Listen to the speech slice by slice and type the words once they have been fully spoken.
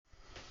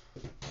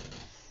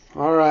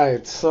All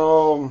right,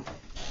 so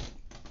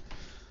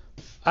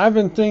I've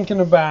been thinking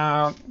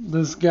about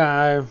this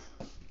guy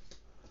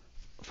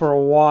for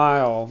a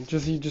while.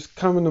 He just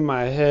come into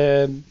my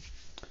head,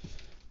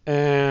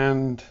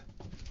 and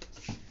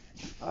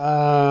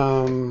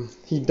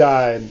he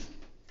died.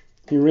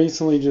 He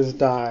recently just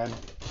died.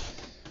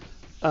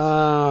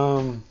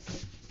 Um,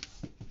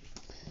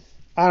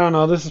 I don't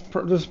know. This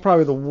is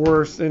probably the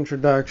worst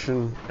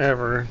introduction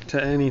ever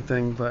to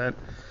anything, but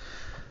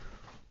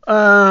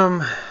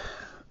um,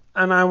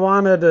 and I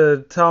wanted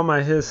to tell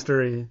my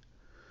history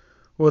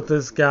with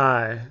this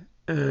guy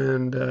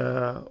and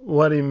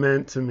what he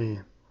meant to me.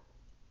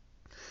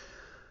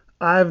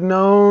 I've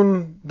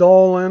known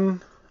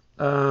Dolan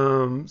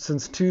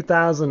since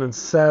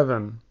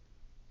 2007.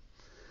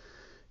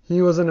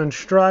 He was an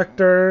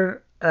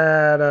instructor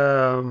at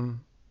a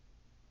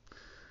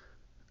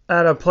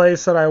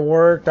place that I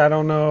worked. I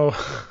don't know.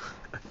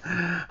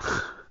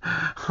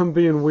 I'm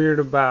being weird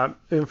about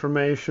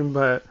information,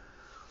 but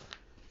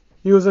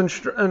he was an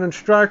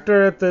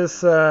instructor at this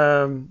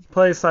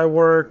place I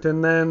worked,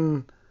 and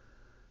then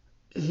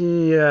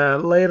he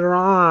later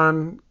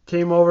on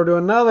came over to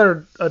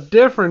a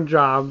different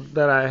job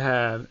that I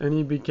had, and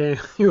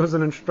he was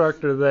an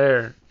instructor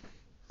there.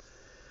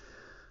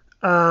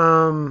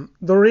 The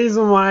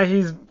reason why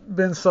he's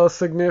been so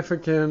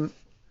significant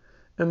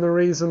and the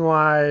reason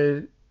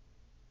why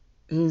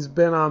he's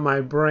been on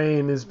my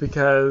brain is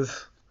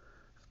because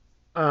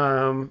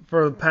for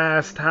the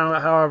past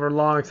however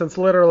long, since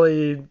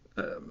literally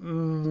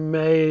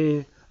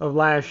May of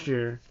last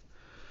year,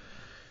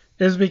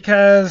 is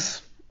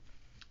because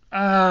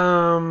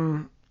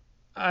I've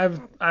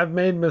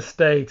made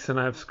mistakes and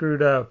I've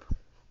screwed up,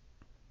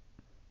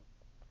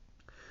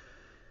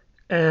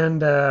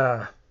 and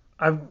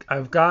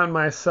I've gotten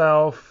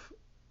myself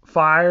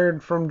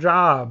fired from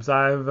jobs.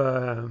 I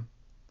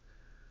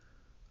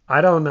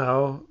don't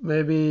know,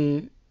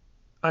 maybe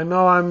I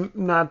know I'm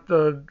not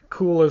the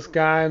coolest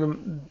guy,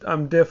 and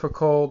I'm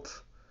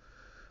difficult.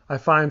 I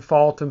find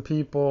fault in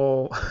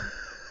people,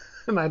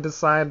 and I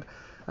decide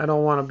I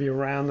don't want to be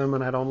around them,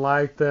 and I don't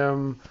like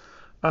them.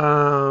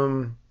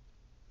 Um,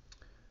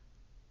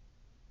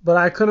 but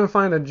I couldn't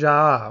find a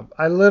job.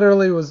 I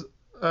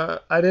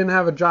didn't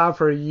have a job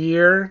for a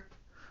year,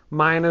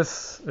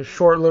 minus a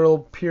short little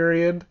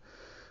period.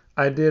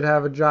 I did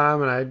have a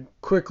job, and I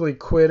quickly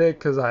quit it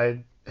because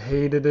I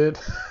hated it.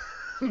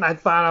 And I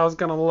thought I was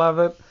going to love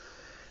it,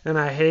 and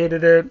I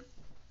hated it.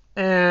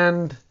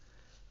 And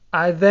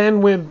I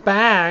then went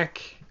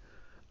back.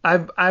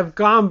 I've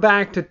gone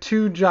back to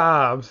two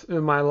jobs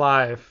in my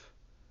life.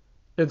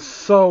 It's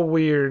so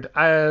weird.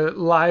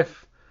 My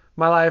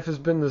life has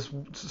been this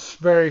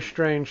very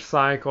strange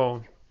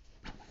cycle.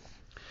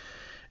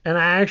 And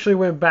I actually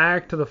went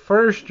back to the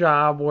first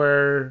job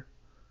where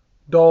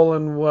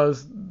Dolan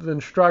was the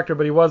instructor,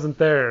 but he wasn't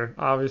there,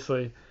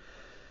 obviously.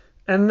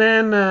 And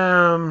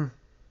then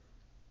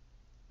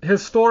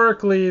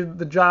historically,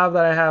 the job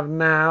that I have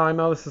now, I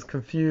know this is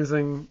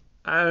confusing.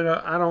 I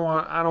don't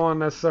want to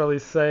necessarily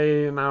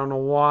say, and I don't know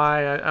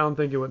why. I don't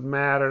think it would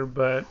matter,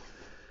 but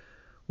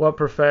what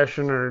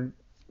profession or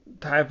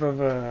type of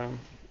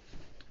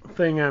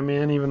thing I'm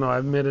in, even though I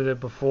admitted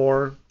it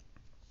before.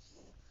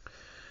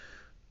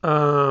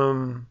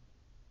 Um,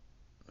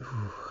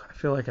 I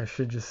feel like I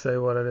should just say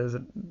what it is.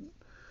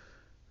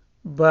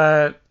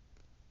 But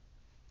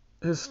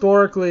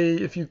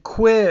historically, if you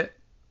quit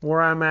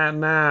where I'm at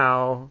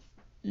now,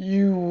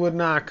 you would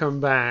not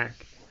come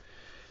back.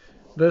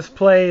 This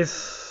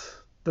place,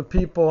 the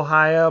people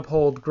high up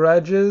hold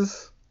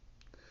grudges.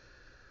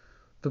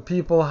 The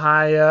people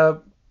high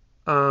up,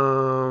 I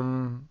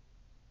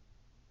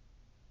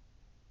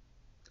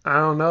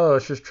don't know.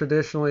 It's just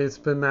traditionally it's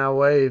been that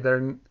way.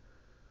 There's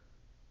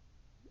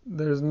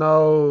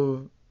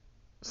no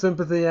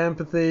sympathy,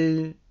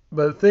 empathy,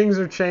 but things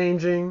are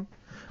changing.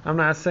 I'm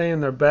not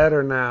saying they're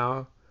better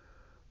now,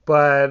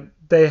 but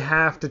they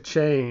have to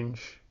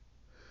change.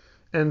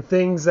 And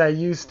things that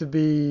used to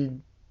be,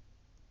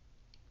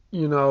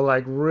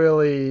 like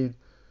really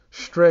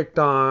strict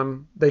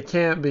on, they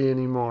can't be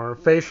anymore.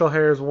 Facial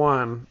hair is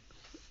one.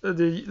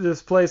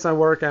 This place I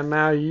work at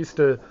now, you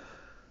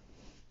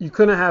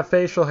couldn't have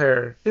facial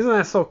hair. Isn't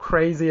that so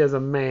crazy as a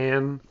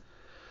man?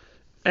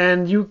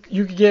 And you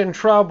could get in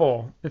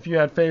trouble if you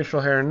had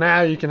facial hair.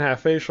 Now you can have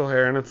facial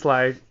hair, and it's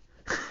like,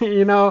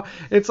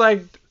 it's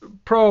like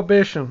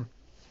prohibition.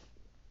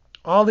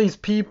 All these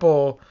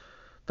people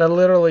that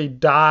literally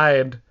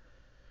died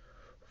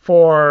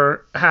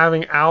for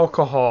having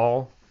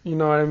alcohol, you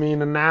know what I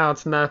mean? And now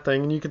it's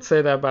nothing. And you could say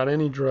that about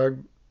any drug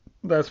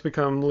that's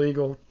become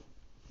legal.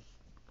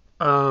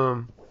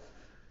 Um,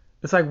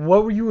 it's like,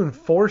 what were you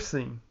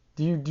enforcing?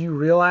 Do you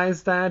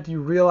realize that? Do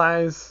you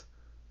realize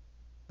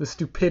the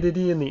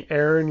stupidity and the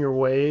error in your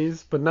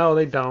ways? But no,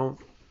 they don't.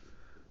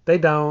 They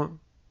don't.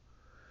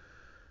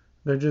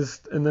 They're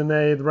just, and then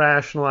they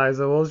rationalize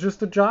it. Well, it's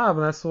just a job,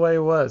 and that's the way it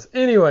was.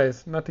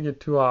 Anyways, not to get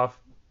too off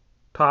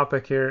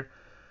topic here.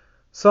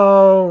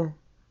 So,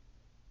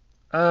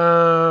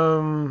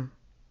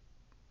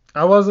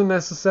 I wasn't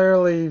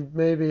necessarily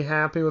maybe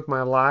happy with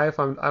my life.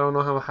 I don't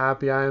know how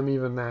happy I am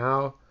even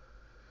now,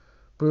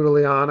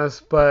 brutally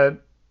honest,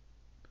 but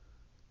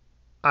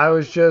I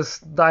was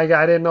just like,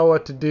 I didn't know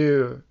what to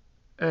do.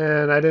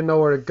 And I didn't know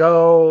where to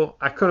go.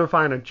 I couldn't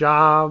find a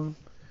job.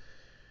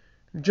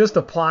 Just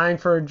applying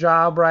for a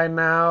job right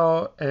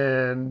now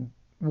and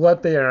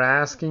what they are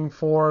asking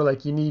for,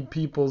 like you need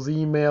people's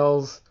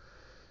emails,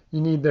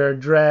 you need their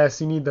address,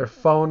 you need their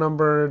phone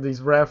number,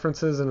 these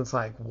references, and it's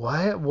like,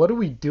 what? What are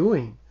we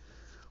doing?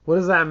 What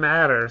does that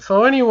matter?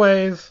 So,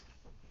 anyways,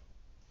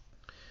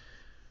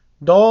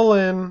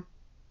 Dolan,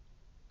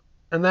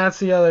 and that's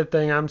the other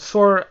thing.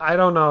 I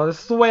don't know.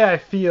 This is the way I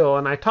feel,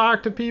 and I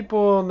talk to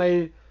people, and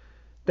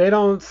they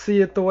don't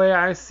see it the way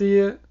I see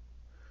it,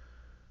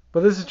 but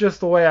this is just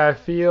the way I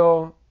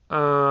feel.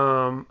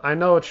 I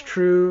know it's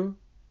true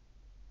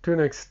to an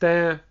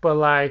extent, but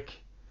like,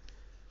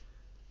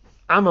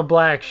 I'm a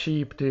black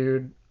sheep,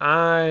 dude.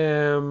 I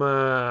am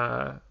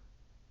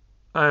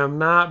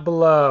not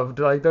beloved.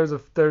 Like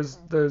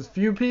there's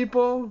few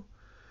people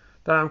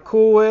that I'm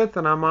cool with,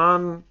 and I'm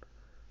on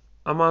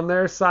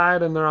their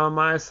side and they're on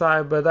my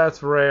side, but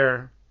that's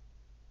rare.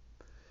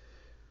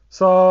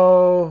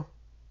 So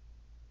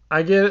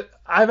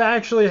I've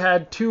actually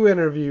had two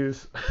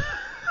interviews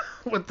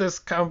with this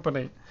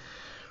company.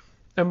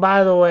 And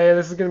by the way,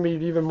 this is going to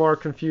be even more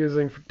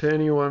confusing to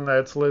anyone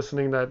that's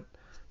listening that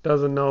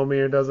doesn't know me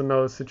or doesn't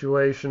know the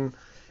situation.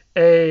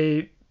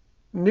 A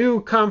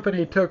new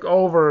company took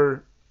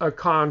over a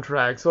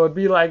contract. So it'd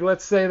be like,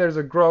 let's say there's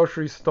a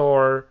grocery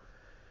store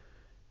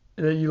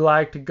that you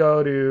like to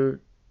go to,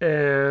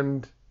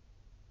 and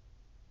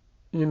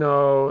it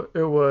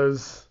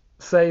was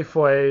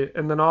Safeway,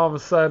 and then all of a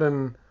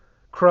sudden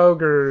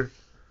Kroger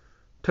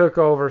took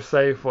over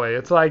Safeway.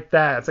 It's like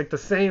that. It's like the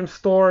same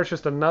store, it's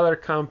just another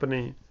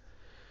company.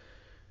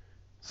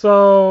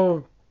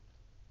 So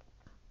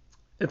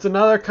it's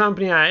another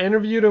company. I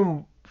interviewed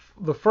them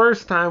the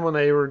first time when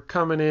they were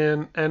coming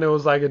in, and it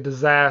was like a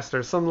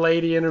disaster. Some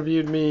lady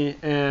interviewed me,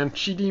 and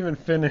she didn't even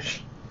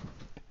finish.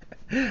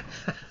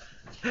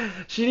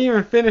 She didn't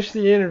even finish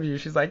the interview.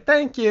 She's like,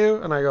 "Thank you,"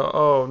 and I go,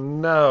 "Oh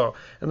no!"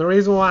 And the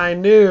reason why I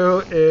knew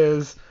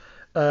is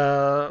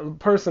the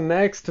person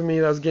next to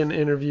me that was getting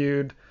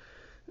interviewed,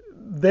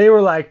 they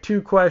were like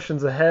two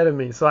questions ahead of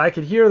me, so I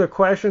could hear the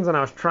questions, and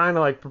I was trying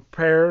to like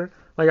prepare,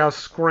 like I was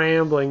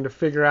scrambling to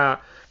figure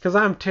out, because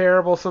I'm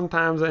terrible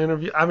sometimes at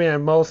interview. I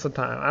mean, most of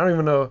the time, I don't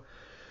even know.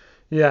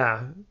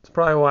 Yeah, it's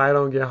probably why I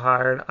don't get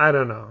hired. I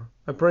don't know.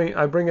 I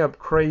bring up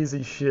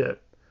crazy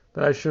shit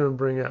that I shouldn't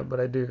bring up, but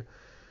I do.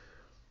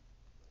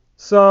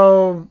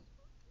 So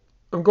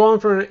I'm going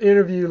for an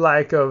interview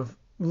like of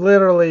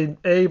literally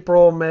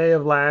April, May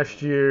of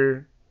last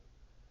year,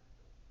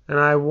 and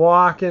I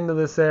walk into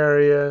this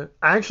area.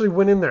 I actually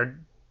went in there.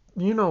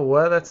 You know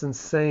what? That's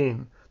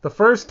insane. The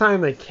first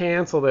time they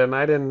canceled it and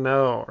I didn't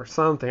know or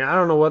something. I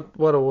don't know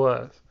what it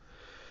was.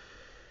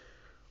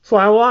 So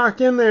I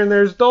walk in there and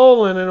there's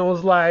Dolan, and it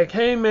was like,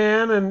 hey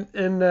man, and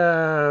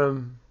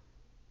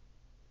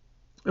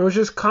it was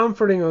just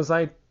comforting. It was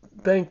like,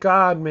 thank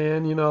God,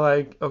 man.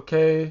 Like,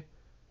 okay,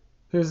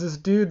 here's this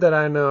dude that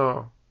I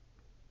know,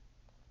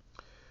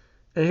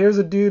 and here's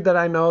a dude that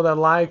I know that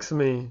likes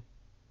me,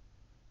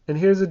 and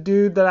here's a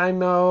dude that I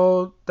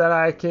know that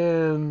I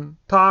can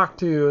talk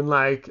to and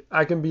like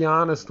I can be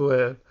honest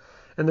with.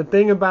 And the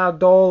thing about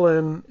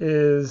Dolan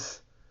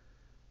is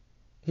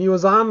he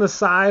was on the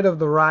side of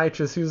the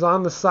righteous. He was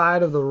on the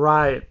side of the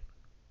right.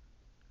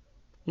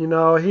 It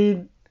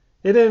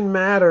didn't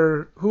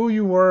matter who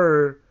you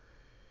were.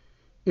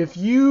 If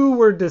you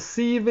were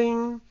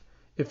deceiving,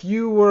 if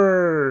you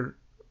were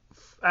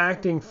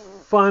acting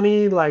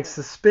funny, like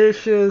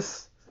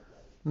suspicious,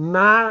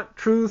 not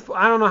truthful,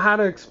 I don't know how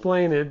to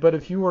explain it, but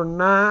if you were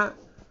not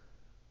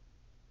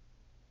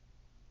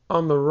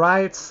on the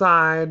right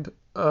side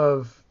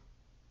of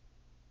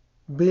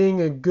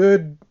being a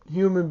good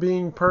human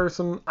being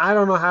person, I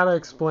don't know how to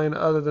explain it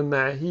other than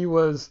that. He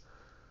was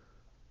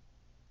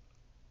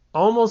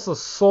almost a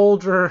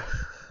soldier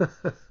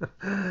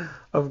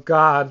of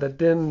God that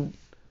didn't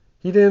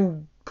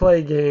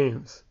play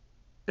games.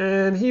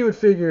 And he would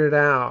figure it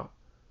out.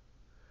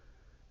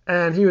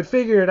 And he would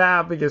figure it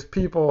out because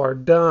people are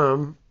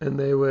dumb and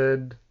they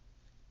would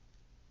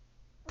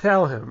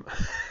tell him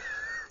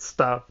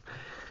stuff.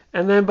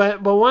 And then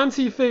but once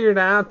he figured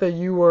out that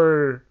you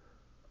were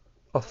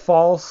a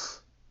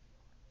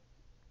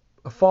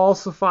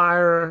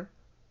falsifier,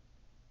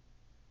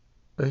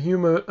 a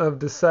human of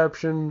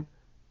deception,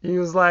 he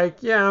was like,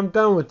 "Yeah, I'm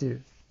done with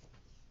you."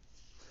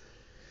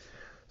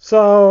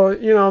 So,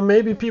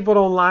 maybe people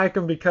don't like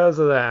him because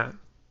of that.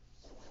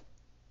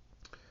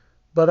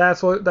 But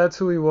that's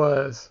who he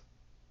was.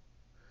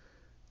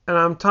 And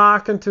I'm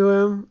talking to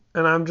him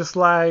and I'm just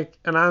like,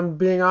 and I'm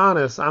being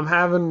honest, I'm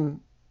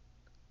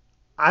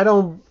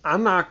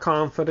not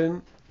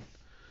confident.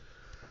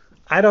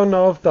 I don't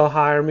know if they'll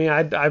hire me.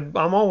 I'm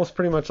almost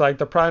pretty much like,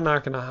 they're probably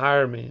not going to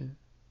hire me.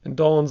 And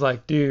Dolan's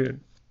like, dude,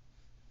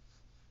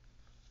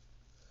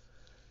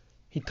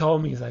 he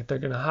told me, he's like, they're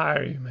going to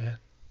hire you, man.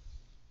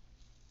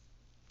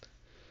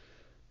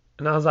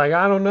 And I was like,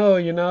 I don't know,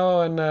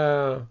 and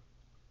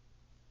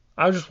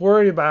I was just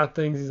worried about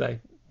things. He's like,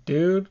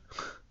 dude,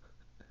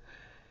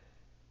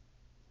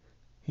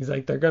 he's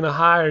like, they're going to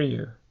hire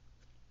you.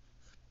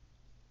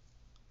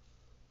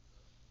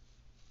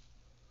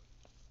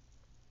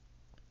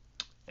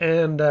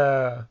 And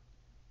I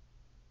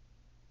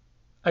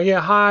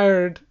get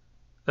hired,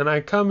 and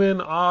I come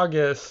in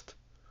August,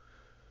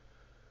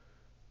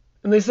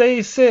 and they say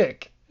he's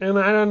sick. And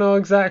I don't know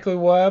exactly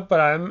what,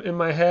 but I'm in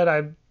my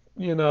head,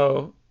 you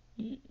know,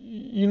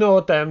 you know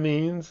what that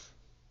means.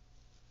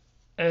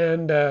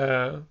 And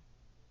I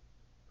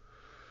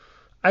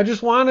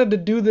just wanted to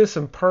do this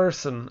in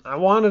person. I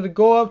wanted to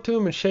go up to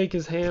him and shake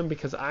his hand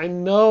because I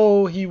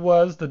know he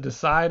was the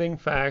deciding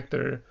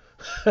factor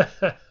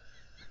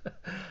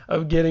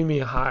of getting me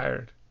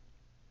hired.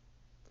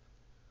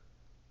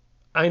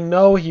 I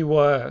know he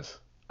was.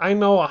 I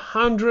know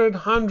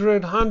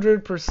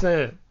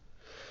 100%.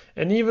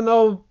 And even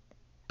though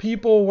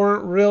people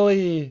weren't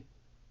really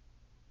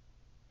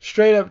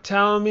straight up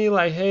telling me,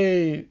 like,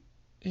 hey,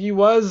 he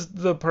was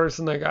the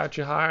person that got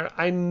you hired,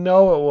 I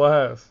know it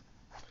was.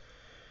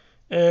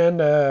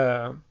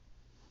 And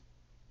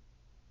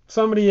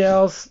somebody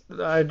else,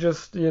 I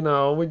just, we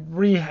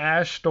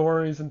rehash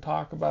stories and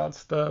talk about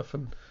stuff.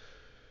 And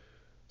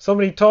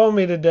somebody told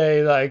me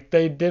today, like,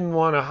 they didn't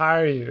want to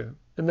hire you.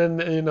 And then,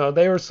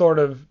 they were sort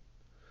of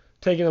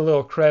taking a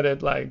little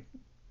credit, like,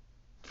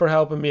 for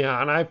helping me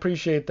out. And I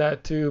appreciate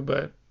that too.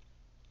 But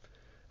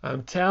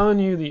I'm telling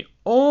you, the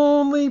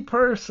only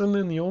person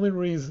and the only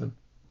reason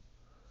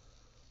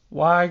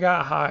why I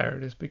got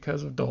hired is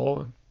because of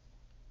Dolan.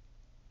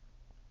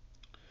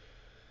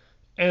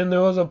 And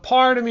there was a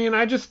part of me, and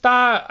I just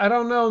thought, I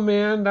don't know,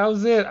 man, that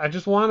was it. I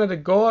just wanted to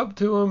go up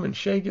to him and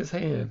shake his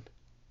hand.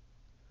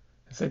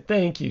 I said,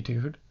 thank you,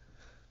 dude.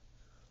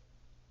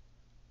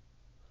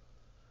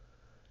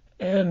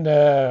 And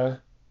I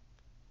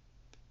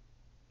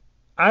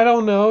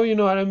don't know, you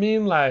know what I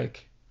mean?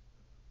 Like,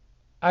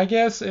 I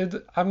guess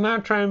I'm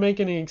not trying to make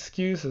any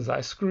excuses.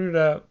 I screwed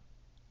up.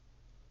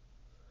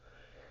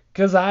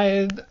 Because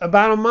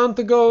about a month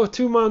ago,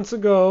 2 months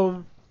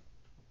ago,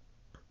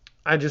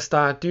 I just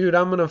thought, dude,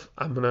 I'm gonna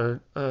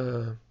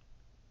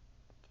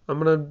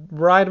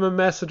write him a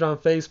message on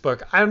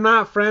Facebook. I'm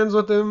not friends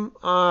with him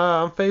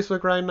on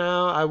Facebook right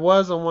now. I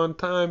was at one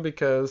time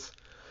because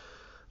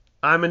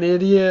I'm an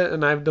idiot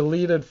and I've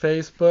deleted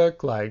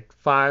Facebook like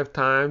 5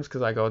 times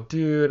because I go,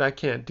 dude, I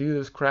can't do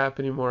this crap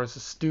anymore.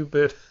 It's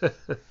stupid.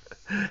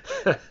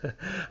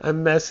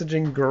 I'm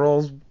messaging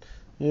girls,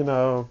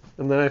 and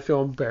then I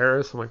feel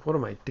embarrassed. I'm like, what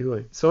am I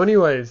doing? So,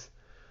 anyways,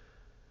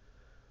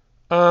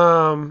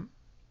 and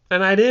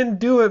I didn't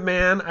do it,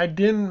 man. I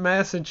didn't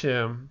message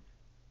him.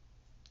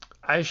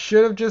 I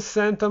should have just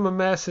sent him a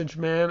message,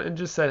 man, and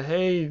just said,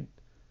 hey,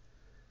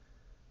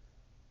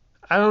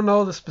 I don't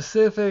know the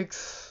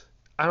specifics.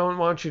 I don't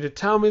want you to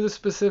tell me the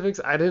specifics.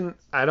 I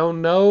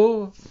don't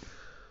know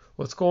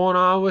what's going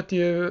on with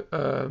you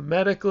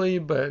medically,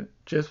 but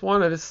just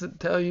wanted to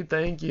tell you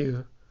thank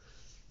you.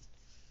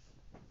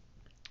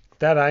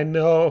 That I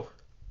know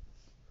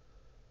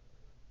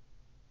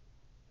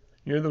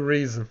you're the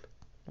reason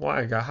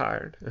why I got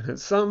hired. And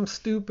it's something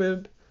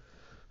stupid,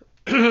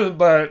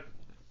 but,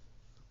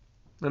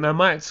 and I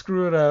might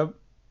screw it up.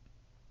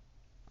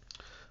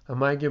 I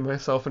might get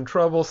myself in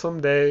trouble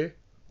someday.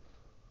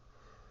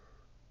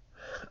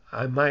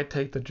 I might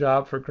take the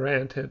job for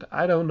granted.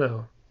 I don't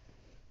know.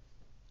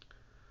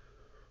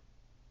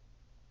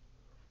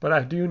 But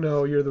I do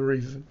know you're the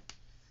reason.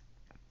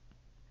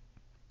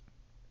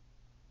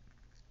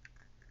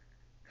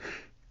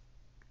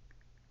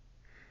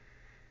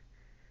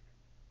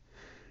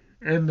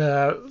 And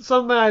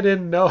something I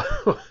didn't know.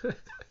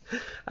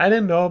 I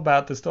didn't know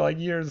about this till like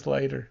years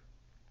later.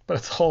 But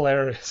it's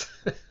hilarious.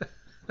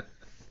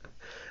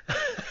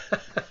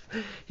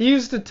 He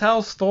used to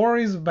tell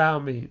stories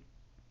about me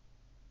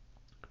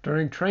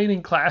during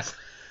training class.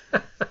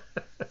 And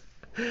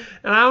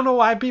I don't know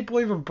why people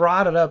even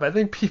brought it up. I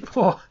think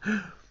people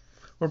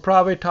were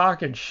probably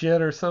talking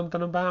shit or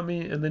something about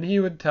me, and then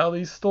he would tell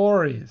these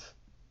stories.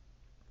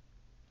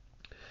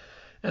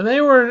 And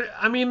they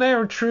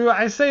were true.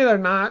 I say they're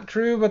not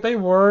true, but they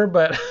were,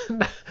 but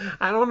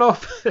I don't know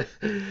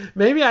if,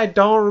 maybe I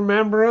don't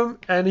remember them.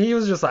 And he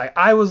was just like,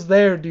 I was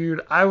there,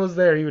 dude. I was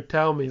there. He would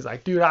tell me, he's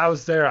like, dude, I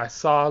was there. I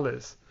saw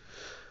this.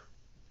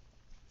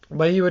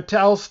 But he would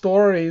tell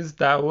stories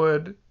that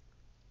would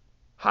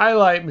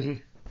highlight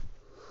me.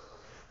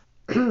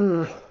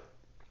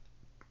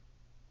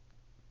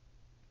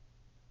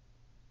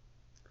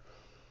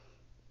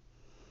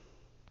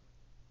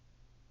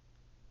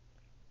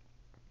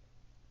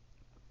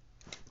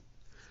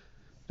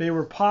 They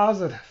were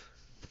positive.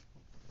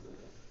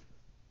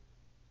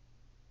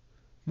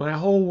 My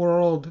whole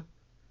world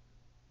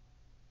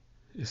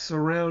is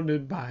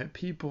surrounded by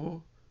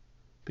people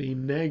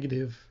being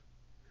negative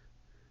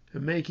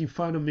and making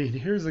fun of me. And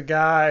here's a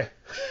guy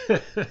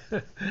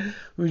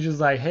who's just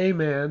like, hey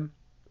man,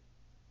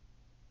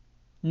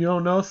 you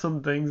don't know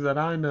some things that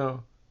I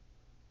know.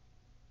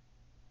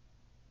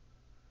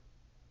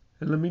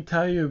 And let me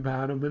tell you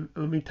about him, and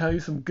let me tell you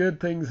some good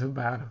things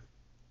about him.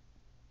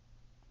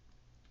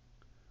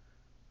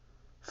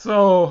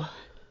 So,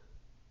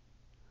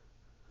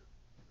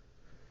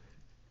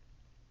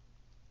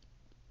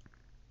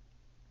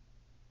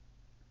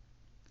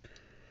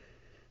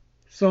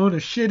 in a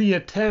shitty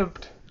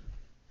attempt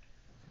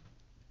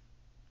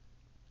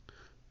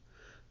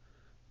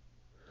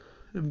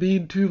and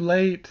being too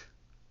late,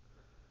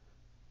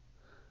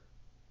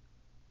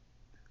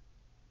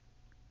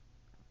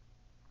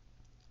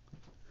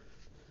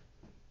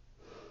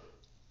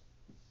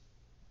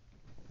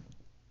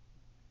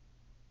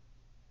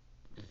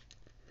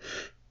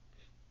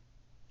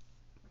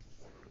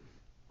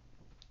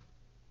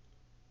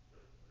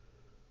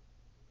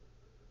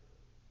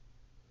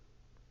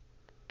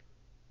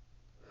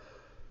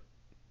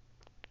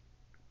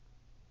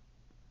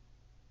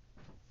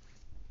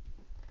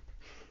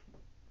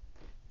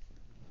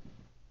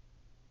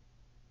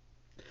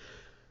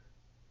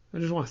 I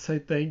just want to say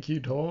thank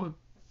you, Dolan.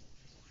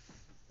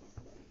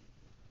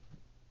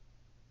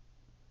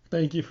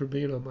 Thank you for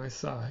being on my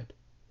side.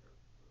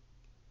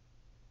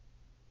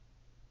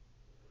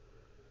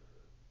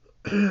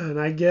 And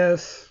I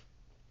guess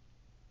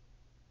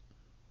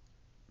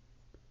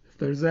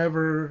if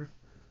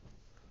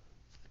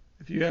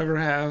you ever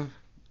have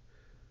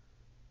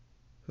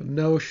a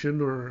notion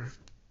or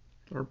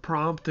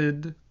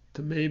prompted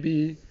to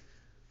maybe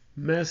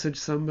message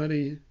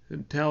somebody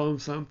and tell them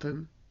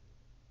something,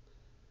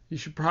 you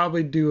should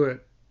probably do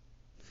it